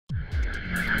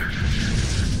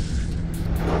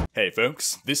Hey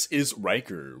folks, this is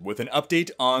Rhykker with an update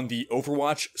on the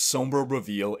Overwatch Sombra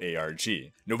reveal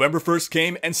ARG. November 1st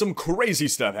came and some crazy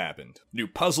stuff happened. New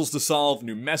puzzles to solve,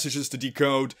 new messages to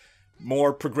decode,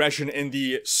 more progression in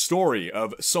the story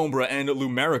of Sombra and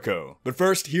Lumerico. But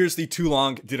first, here's the too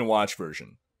long didn't watch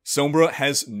version. Sombra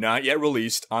has not yet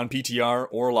released on PTR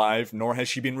or live, nor has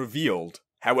she been revealed.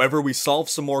 However, we solved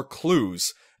some more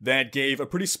clues that gave a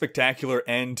pretty spectacular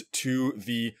end to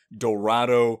the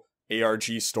Dorado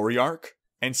ARG story arc,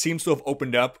 and seems to have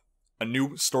opened up a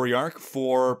new story arc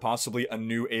for possibly a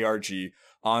new ARG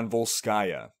on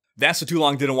Volskaya. That's the too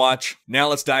long didn't watch. Now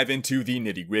let's dive into the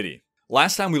nitty gritty.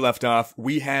 Last time we left off,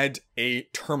 we had a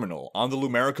terminal on the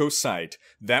Lumerico site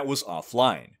that was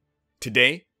offline.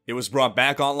 Today, it was brought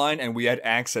back online and we had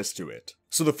access to it.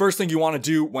 So the first thing you want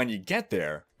to do when you get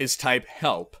there is type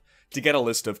help to get a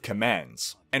list of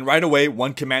commands. And right away,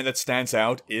 one command that stands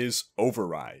out is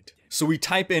override. So we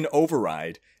type in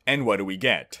override, and what do we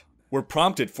get? We're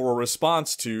prompted for a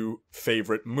response to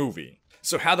favorite movie.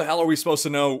 So how the hell are we supposed to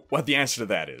know what the answer to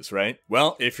that is, right?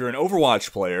 Well, if you're an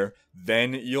Overwatch player,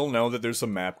 then you'll know that there's a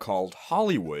map called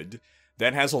Hollywood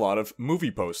that has a lot of movie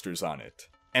posters on it.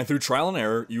 And through trial and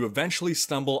error, you eventually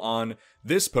stumble on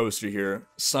this poster here,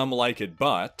 Some Like It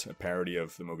But, a parody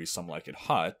of the movie Some Like It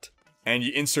Hot, and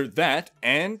you insert that,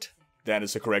 and that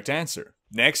is the correct answer.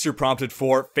 Next, you're prompted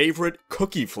for favorite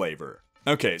cookie flavor.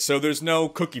 Okay, so there's no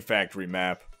cookie factory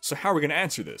map, so how are we going to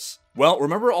answer this? Well,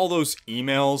 remember all those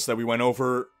emails that we went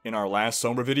over in our last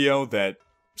Sombra video that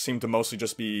seemed to mostly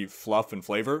just be fluff and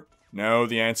flavor? No,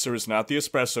 the answer is not the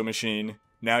espresso machine.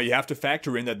 Now you have to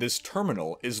factor in that this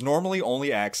terminal is normally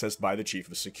only accessed by the Chief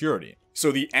of Security.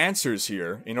 So the answers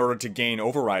here, in order to gain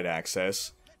override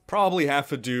access, probably have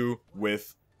to do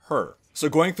with her. So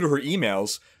going through her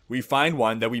emails, we find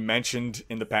one that we mentioned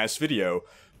in the past video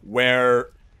where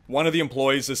one of the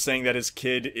employees is saying that his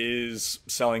kid is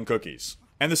selling cookies.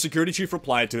 And the security chief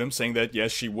replied to him saying that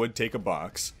yes, she would take a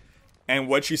box. And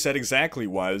what she said exactly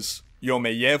was, Yo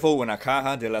me llevo una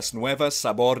caja de las nuevas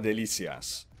sabor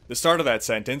delicias. The start of that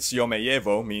sentence, yo me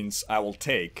llevo, means I will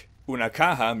take. Una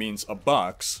caja means a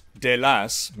box. De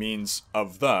las means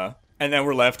of the. And then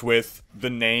we're left with the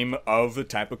name of the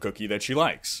type of cookie that she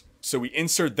likes. So we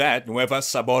insert that, Nuevas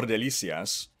Sabor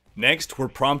Delicias. Next, we're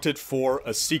prompted for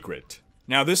a secret.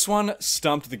 Now this one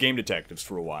stumped the game detectives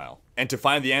for a while. And to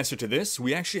find the answer to this,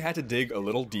 we actually had to dig a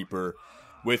little deeper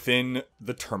within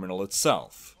the terminal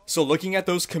itself. So looking at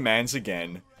those commands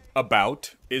again,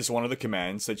 about is one of the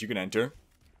commands that you can enter.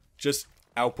 Just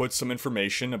output some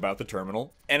information about the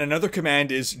terminal. And another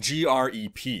command is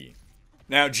grep.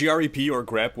 Now grep or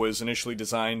grep was initially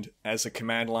designed as a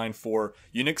command line for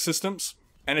Unix systems.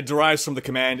 And it derives from the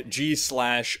command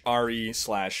g/re/p,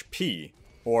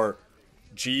 or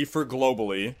G for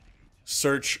globally,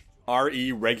 search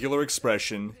RE regular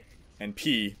expression, and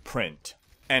P print.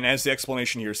 And as the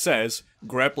explanation here says,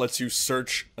 grep lets you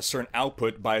search a certain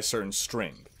output by a certain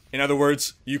string. In other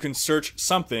words, you can search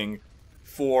something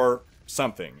for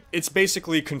something. It's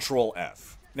basically Control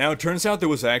F. Now it turns out there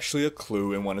was actually a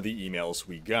clue in one of the emails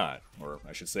we got, or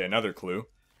I should say another clue,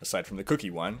 aside from the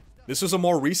cookie one. This was a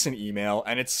more recent email,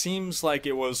 and it seems like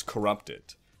it was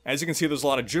corrupted. As you can see, there's a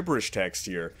lot of gibberish text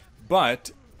here, but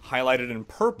highlighted in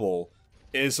purple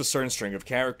is a certain string of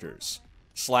characters.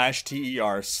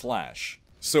 /ter/.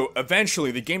 So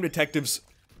eventually, the game detectives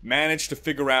managed to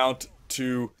figure out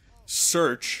to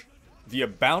search the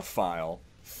about file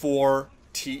for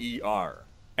ter.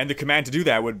 And the command to do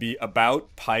that would be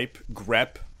about pipe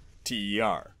grep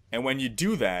ter. And when you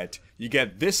do that, you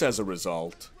get this as a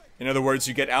result. In other words,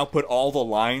 you get output all the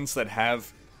lines that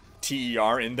have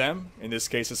ter in them. In this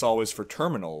case, it's always for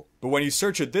terminal. But when you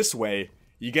search it this way,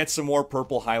 you get some more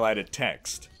purple highlighted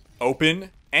text. Open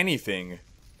anything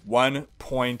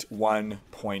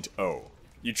 1.1.0.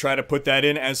 You try to put that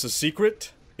in as a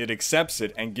secret, it accepts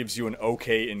it and gives you an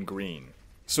OK in green.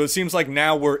 So it seems like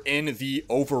now we're in the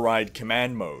override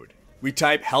command mode. We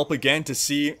type help again to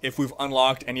see if we've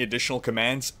unlocked any additional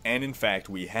commands, and in fact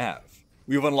we have.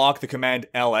 We've unlocked the command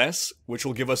ls, which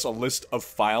will give us a list of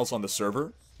files on the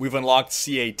server. We've unlocked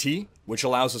cat, which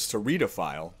allows us to read a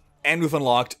file. And we've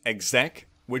unlocked exec,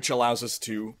 which allows us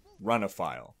to run a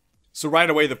file. So right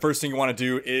away, the first thing you want to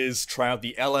do is try out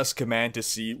the ls command to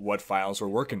see what files we're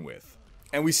working with.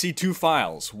 And we see two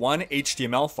files, one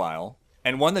HTML file,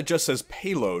 and one that just says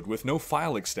payload with no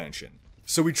file extension.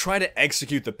 So we try to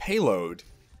execute the payload,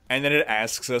 and then it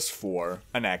asks us for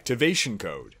an activation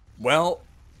code. Well,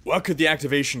 what could the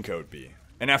activation code be?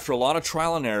 And after a lot of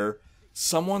trial and error,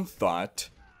 someone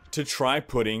thought to try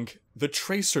putting the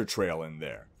tracer trail in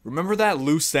there. Remember that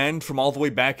loose end from all the way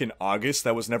back in August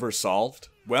that was never solved?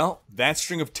 Well, that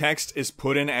string of text is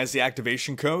put in as the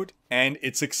activation code, and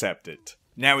it's accepted.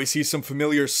 Now we see some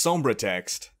familiar Sombra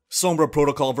text. Sombra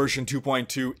Protocol version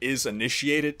 2.2 is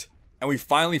initiated, and we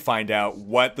finally find out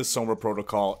what the Sombra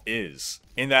Protocol is.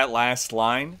 In that last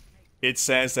line, it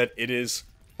says that it is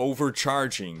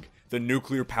overcharging the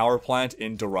nuclear power plant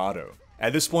in Dorado.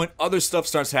 At this point, other stuff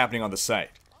starts happening on the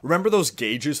site. Remember those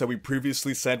gauges that we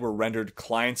previously said were rendered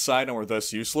client-side and were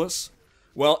thus useless?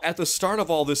 Well, at the start of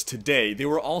all this today, they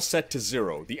were all set to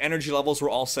 0. The energy levels were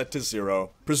all set to 0,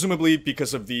 presumably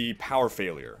because of the power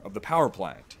failure of the power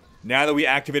plant. Now that we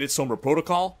activated Sombra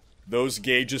Protocol, those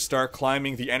gauges start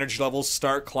climbing, the energy levels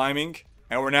start climbing,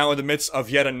 and we're now in the midst of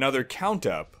yet another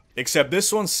count-up. Except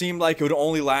this one seemed like it would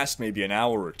only last maybe an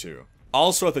hour or two.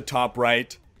 Also at the top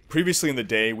right, previously in the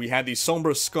day, we had the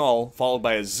Sombra skull followed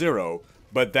by a 0,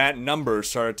 but that number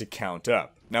started to count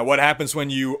up. Now what happens when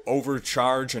you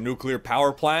overcharge a nuclear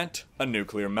power plant? A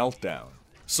nuclear meltdown.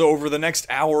 So over the next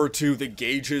hour or two, the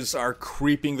gauges are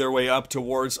creeping their way up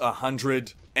towards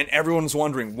 100, and everyone's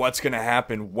wondering what's going to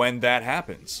happen when that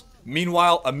happens.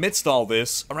 Meanwhile, amidst all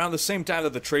this, around the same time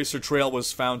that the tracer trail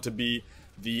was found to be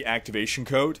the activation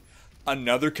code,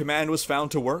 another command was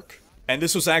found to work. And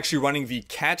this was actually running the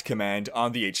cat command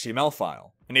on the HTML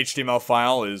file. An HTML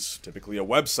file is typically a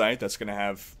website that's going to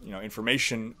have,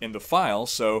 information in the file,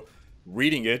 so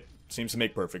reading it seems to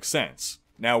make perfect sense.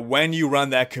 Now, when you run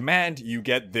that command, you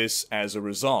get this as a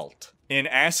result. In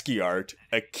ASCII art,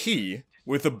 a key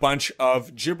with a bunch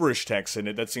of gibberish text in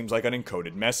it that seems like an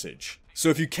encoded message. So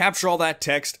if you capture all that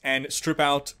text and strip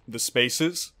out the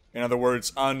spaces, in other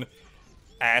words,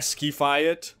 un-ASCII-fy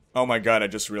it, oh my god, I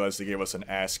just realized they gave us an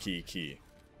ASCII key.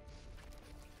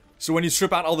 So when you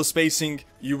strip out all the spacing,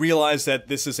 you realize that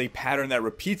this is a pattern that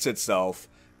repeats itself,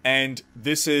 and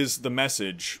this is the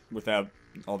message, without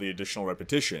all the additional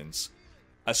repetitions.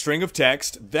 A string of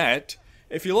text that,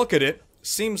 if you look at it,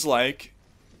 seems like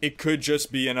it could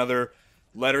just be another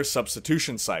letter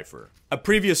substitution cipher. A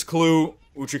previous clue,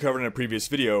 which we covered in a previous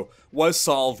video, was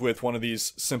solved with one of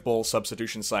these simple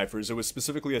substitution ciphers. It was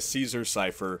specifically a Caesar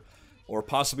cipher, or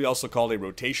possibly also called a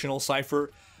rotational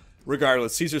cipher.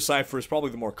 Regardless, Caesar cipher is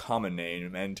probably the more common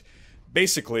name, and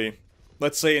basically,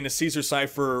 let's say in a Caesar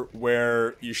cipher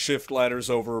where you shift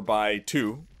letters over by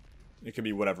 2, it could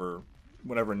be whatever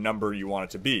number you want it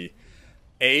to be,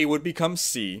 A would become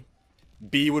C,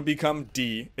 B would become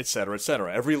D, etc.,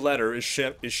 etc. Every letter is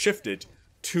shifted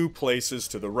 2 places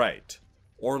to the right,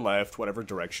 or left, whatever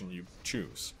direction you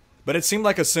choose. But it seemed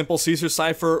like a simple Caesar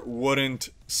cipher wouldn't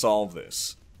solve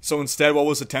this. So instead what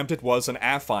was attempted was an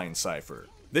affine cipher.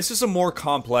 This is a more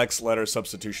complex letter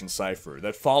substitution cipher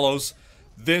that follows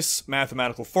this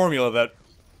mathematical formula that,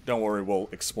 don't worry, we'll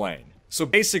explain. So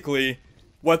basically,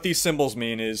 what these symbols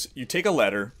mean is you take a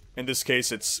letter, in this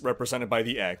case it's represented by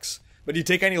the X, but you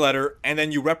take any letter and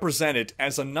then you represent it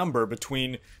as a number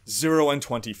between 0 and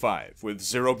 25, with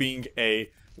 0 being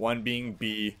A, 1 being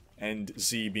B, and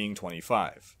Z being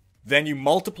 25. Then you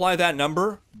multiply that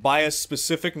number by a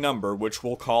specific number, which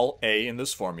we'll call A in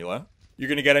this formula. You're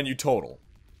going to get a new total.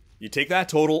 You take that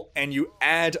total and you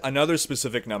add another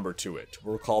specific number to it.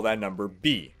 We'll call that number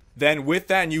B. Then with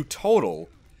that new total,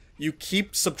 you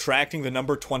keep subtracting the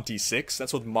number 26.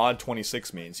 That's what mod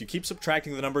 26 means. You keep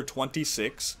subtracting the number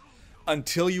 26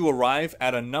 until you arrive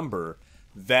at a number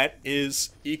that is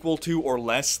equal to or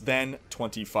less than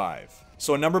 25.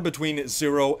 So a number between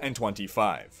 0 and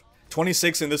 25.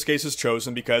 26 in this case is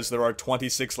chosen because there are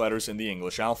 26 letters in the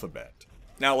English alphabet.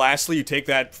 Now lastly, you take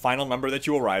that final number that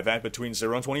you arrive at between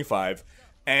 0 and 25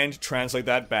 and translate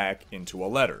that back into a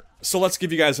letter. So let's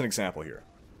give you guys an example here.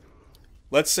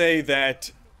 Let's say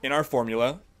that in our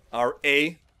formula, our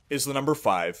A is the number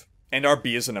 5 and our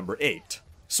B is the number 8.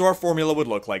 So our formula would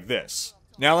look like this.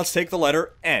 Now let's take the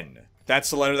letter N. That's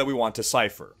the letter that we want to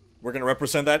cipher. We're going to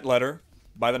represent that letter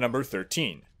by the number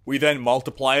 13. We then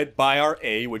multiply it by our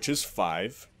A, which is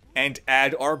 5, and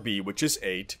add our B, which is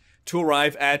 8, to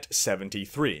arrive at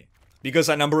 73. Because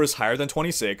that number is higher than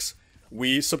 26,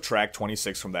 we subtract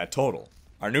 26 from that total.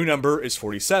 Our new number is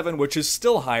 47, which is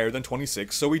still higher than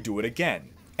 26, so we do it again.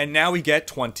 And now we get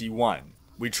 21.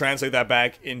 We translate that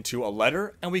back into a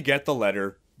letter, and we get the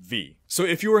letter V. So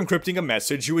if you were encrypting a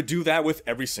message, you would do that with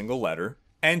every single letter.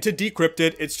 And to decrypt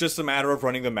it, it's just a matter of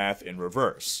running the math in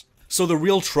reverse. So the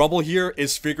real trouble here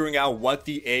is figuring out what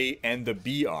the A and the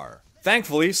B are.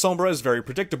 Thankfully, Sombra is very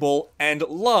predictable and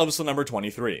loves the number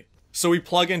 23. So we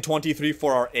plug in 23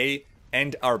 for our A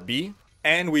and our B,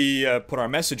 and we put our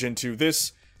message into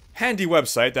this handy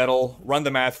website that'll run the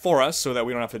math for us so that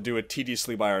we don't have to do it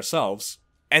tediously by ourselves.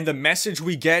 And the message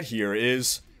we get here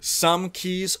is Some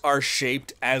keys are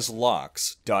shaped as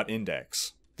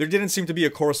locks.index. There didn't seem to be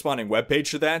a corresponding webpage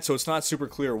to that, so it's not super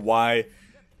clear why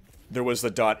there was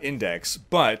the .index,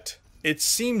 but it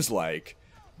seems like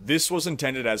this was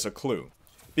intended as a clue.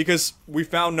 Because we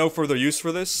found no further use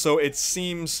for this, so it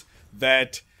seems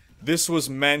that this was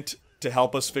meant to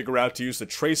help us figure out to use the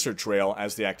tracer trail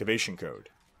as the activation code.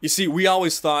 You see, we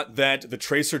always thought that the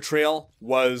tracer trail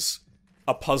was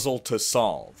a puzzle to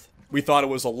solve. We thought it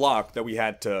was a lock that we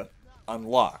had to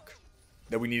unlock,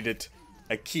 that we needed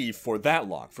a key for that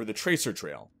lock, for the tracer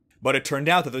trail. But it turned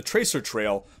out that the tracer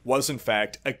trail was in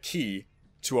fact a key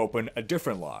to open a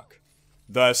different lock.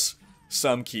 Thus,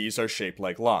 some keys are shaped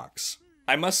like locks.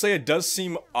 I must say it does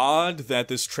seem odd that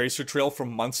this tracer trail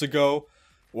from months ago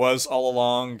was all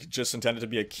along just intended to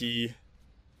be a key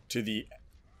to the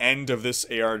end of this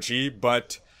ARG,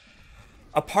 but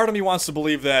a part of me wants to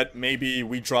believe that maybe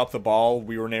we dropped the ball,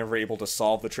 we were never able to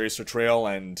solve the tracer trail,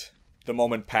 and the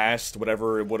moment passed,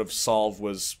 whatever it would have solved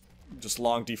was just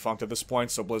long defunct at this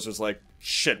point, so Blizzard's like,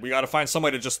 shit, we gotta find some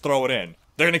way to just throw it in.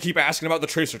 They're gonna keep asking about the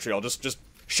tracer trail, just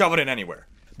shove it in anywhere.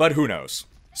 But who knows.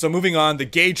 So moving on, the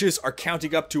gauges are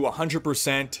counting up to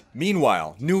 100%.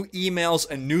 Meanwhile, new emails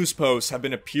and news posts have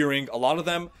been appearing, a lot of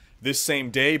them this same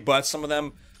day, but some of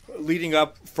them leading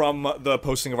up from the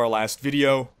posting of our last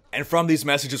video. And from these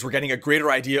messages, we're getting a greater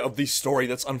idea of the story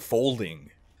that's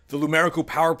unfolding. The Lumerico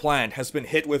power plant has been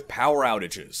hit with power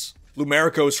outages.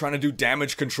 Lumerico is trying to do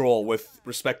damage control with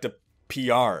respect to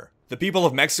PR. The people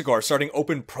of Mexico are starting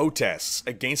open protests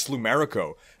against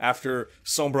Lumerico after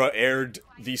Sombra aired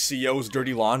the CEO's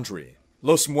dirty laundry.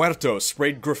 Los Muertos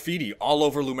sprayed graffiti all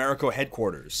over Lumerico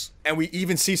headquarters. And we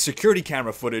even see security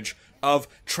camera footage of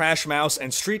Trash Mouse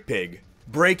and Street Pig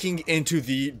breaking into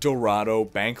the Dorado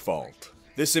bank vault.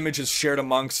 This image is shared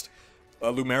amongst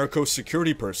Lumerico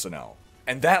security personnel.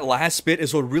 And that last bit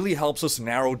is what really helps us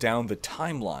narrow down the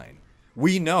timeline.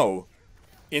 We know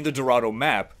in the Dorado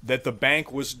map that the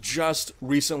bank was just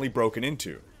recently broken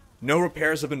into. No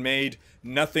repairs have been made,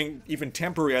 nothing even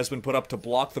temporary has been put up to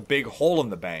block the big hole in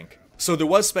the bank. So there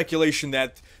was speculation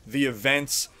that the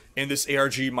events in this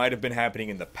ARG might have been happening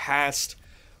in the past,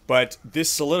 but this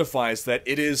solidifies that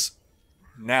it is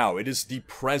now, it is the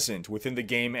present within the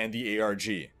game and the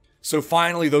ARG. So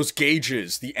finally those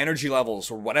gauges, the energy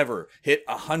levels or whatever, hit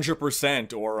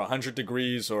 100% or 100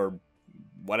 degrees or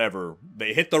whatever.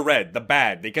 They hit the red, the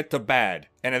bad, they get to bad.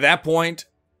 And at that point,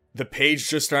 the page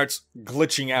just starts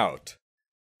glitching out.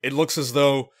 It looks as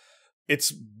though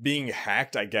it's being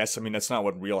hacked, I guess. I mean, that's not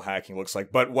what real hacking looks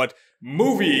like, but what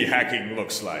movie hacking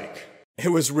looks like. It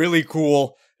was really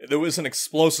cool. There was an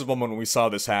explosive moment when we saw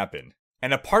this happen.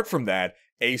 And apart from that,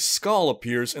 a skull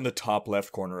appears in the top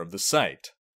left corner of the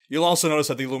site. You'll also notice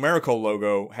that the Lumerico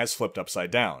logo has flipped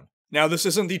upside down. Now, this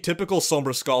isn't the typical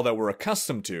Sombra skull that we're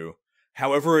accustomed to.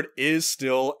 However, it is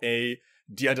still a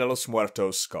Dia de los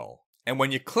Muertos skull. And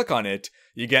when you click on it,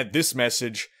 you get this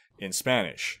message in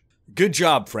Spanish. Good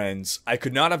job, friends. I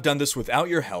could not have done this without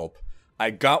your help. I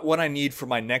got what I need for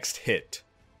my next hit.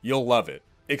 You'll love it.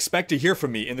 Expect to hear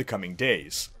from me in the coming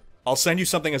days. I'll send you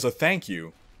something as a thank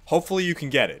you. Hopefully you can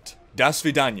get it. Das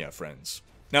vidanya, friends.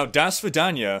 Now, das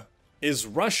vidanya is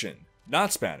Russian,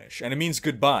 not Spanish, and it means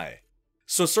goodbye.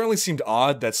 So it certainly seemed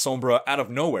odd that Sombra, out of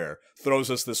nowhere, throws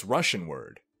us this Russian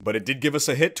word. But it did give us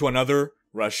a hit to another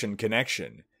Russian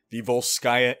connection, the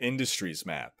Volskaya Industries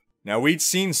map. Now, we'd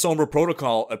seen Sombra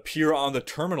Protocol appear on the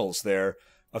terminals there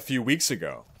a few weeks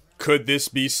ago. Could this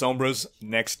be Sombra's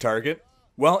next target?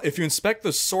 Well, if you inspect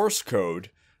the source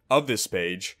code of this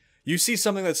page, you see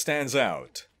something that stands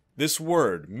out. This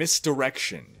word,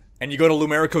 misdirection. And you go to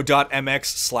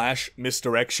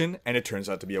lumerico.mx/misdirection, and it turns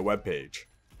out to be a webpage.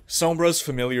 Sombra's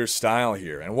familiar style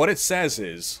here, and what it says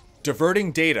is,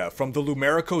 diverting data from the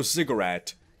Lumerico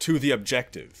ziggurat to the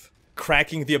objective.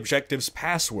 Cracking the objective's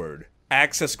password.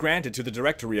 Access granted to the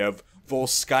directory of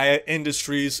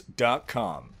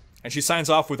volskayaindustries.com. And she signs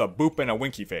off with a boop and a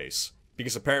winky face,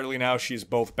 because apparently now she's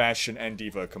both Bastion and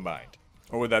Diva combined.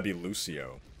 Or would that be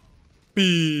Lucio?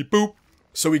 Beep boop.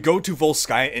 So we go to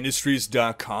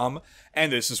volskayaindustries.com,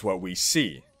 and this is what we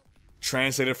see.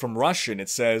 Translated from Russian, it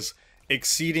says,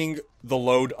 exceeding the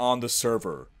load on the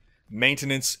server.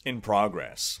 Maintenance in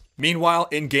progress. Meanwhile,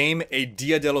 in-game, a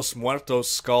Dia de los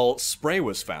Muertos skull spray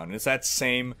was found. And it's that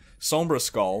same Sombra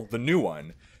skull, the new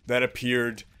one, that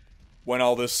appeared when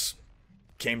all this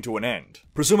came to an end.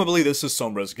 Presumably, this is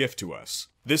Sombra's gift to us.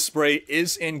 This spray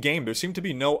is in-game. There seemed to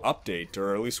be no update,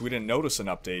 or at least we didn't notice an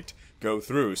update go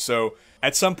through. So,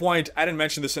 at some point, I didn't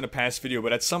mention this in a past video,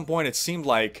 but at some point it seemed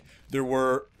like there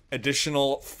were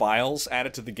additional files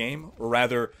added to the game, or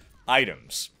rather,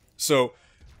 items. So,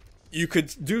 you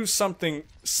could do something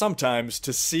sometimes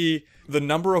to see the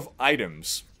number of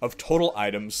items, of total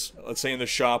items, let's say in the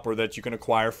shop, or that you can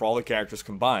acquire for all the characters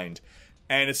combined.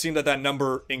 And it seemed that that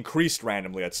number increased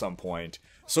randomly at some point.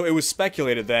 So it was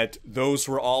speculated that those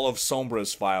were all of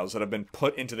Sombra's files that have been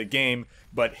put into the game,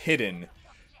 but hidden,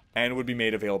 and would be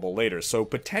made available later. So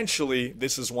potentially,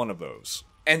 this is one of those.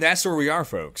 And that's where we are,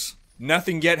 folks.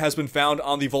 Nothing yet has been found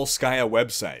on the Volskaya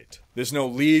website. There's no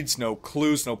leads, no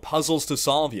clues, no puzzles to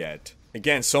solve yet.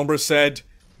 Again, Sombra said,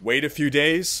 wait a few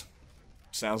days.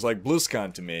 Sounds like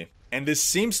Blizzcon to me. And this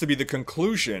seems to be the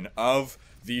conclusion of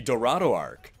the Dorado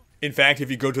ARG. In fact, if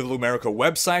you go to the Lumerica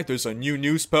website, there's a new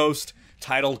news post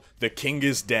titled, "The King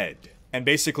is Dead." And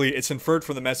basically, it's inferred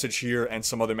from the message here and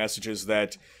some other messages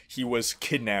that he was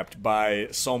kidnapped by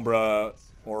Sombra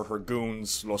or her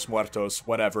goons, Los Muertos,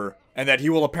 whatever, and that he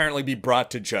will apparently be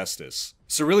brought to justice.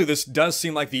 So really, this does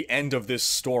seem like the end of this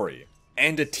story,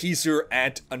 and a teaser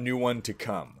at a new one to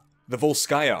come. The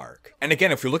Volskaya arc. And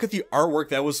again, if you look at the artwork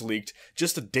that was leaked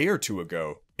just a day or two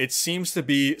ago, it seems to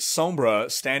be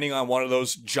Sombra standing on one of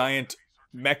those giant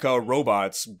mecha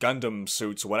robots, Gundam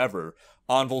suits, whatever,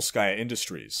 on Volskaya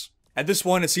Industries. At this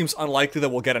point, it seems unlikely that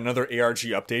we'll get another ARG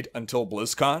update until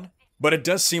BlizzCon, but it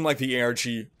does seem like the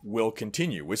ARG will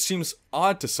continue, which seems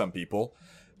odd to some people,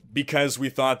 because we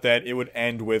thought that it would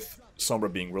end with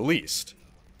Sombra being released.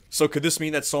 So could this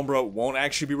mean that Sombra won't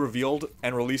actually be revealed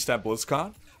and released at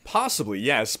BlizzCon? Possibly,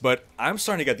 yes, but I'm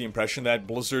starting to get the impression that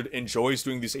Blizzard enjoys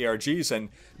doing these ARGs and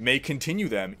may continue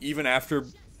them even after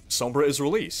Sombra is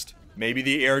released. Maybe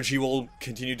the ARG will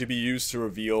continue to be used to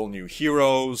reveal new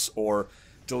heroes, or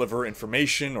deliver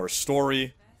information or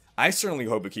story. I certainly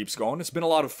hope it keeps going. It's been a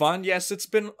lot of fun. Yes, it's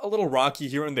been a little rocky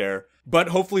here and there, but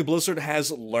hopefully Blizzard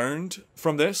has learned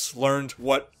from this, learned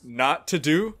what not to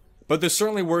do. But there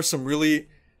certainly were some really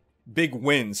big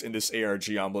wins in this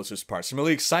ARG on Blizzard's part, some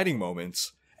really exciting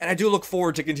moments. And I do look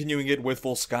forward to continuing it with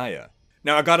Volskaya.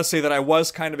 Now, I gotta say that I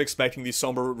was kind of expecting the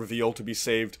Sombra reveal to be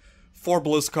saved for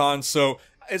BlizzCon, so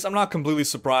I'm not completely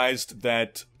surprised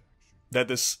that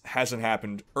this hasn't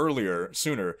happened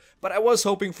sooner. But I was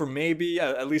hoping for maybe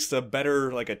at least a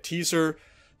better, like a teaser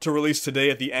to release today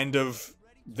at the end of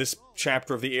this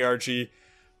chapter of the ARG.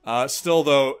 Still,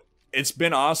 though, it's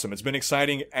been awesome. It's been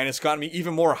exciting, and it's gotten me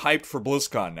even more hyped for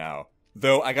BlizzCon now.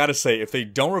 Though, I gotta say, if they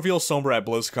don't reveal Sombra at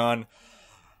BlizzCon,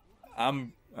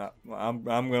 I'm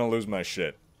gonna lose my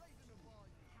shit.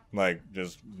 Like,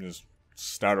 just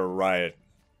start a riot.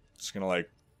 Just gonna, like,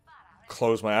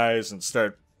 close my eyes and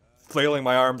start flailing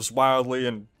my arms wildly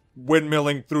and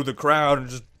windmilling through the crowd and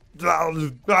just...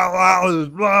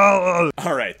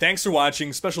 Alright, thanks for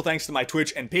watching. Special thanks to my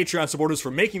Twitch and Patreon supporters for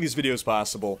making these videos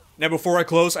possible. Now, before I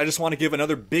close, I just want to give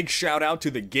another big shout out to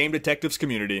the Game Detectives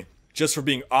community. Just for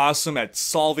being awesome at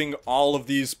solving all of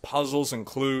these puzzles and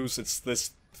clues. It's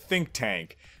this think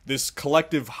tank, this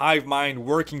collective hive mind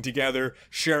working together,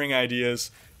 sharing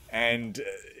ideas, and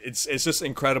it's just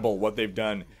incredible what they've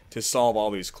done to solve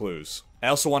all these clues. I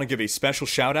also want to give a special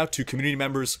shout out to community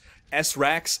members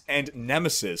SRax and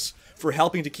Nemesis for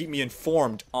helping to keep me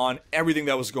informed on everything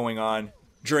that was going on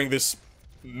during this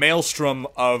maelstrom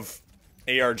of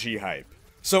ARG hype.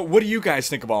 So what do you guys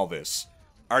think of all this?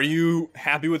 Are you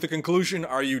happy with the conclusion?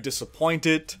 Are you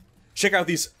disappointed? Check out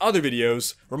these other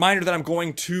videos. Reminder that I'm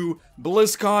going to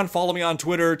BlizzCon. Follow me on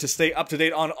Twitter to stay up to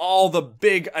date on all the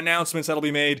big announcements that'll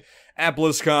be made at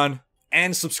BlizzCon.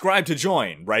 And subscribe to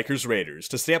join Rhyker's Raiders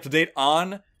to stay up to date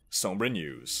on Sombra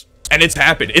news. And it's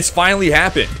happened. It's finally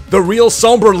happened. The real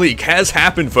Sombra leak has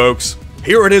happened, folks.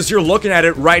 Here it is. You're looking at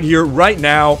it right here, right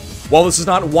now. While this is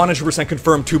not 100%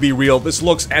 confirmed to be real, this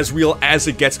looks as real as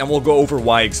it gets, and we'll go over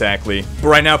why exactly. But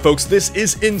right now, folks, this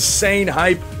is insane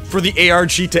hype for the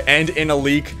ARG to end in a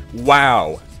leak.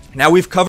 Wow. Now we've covered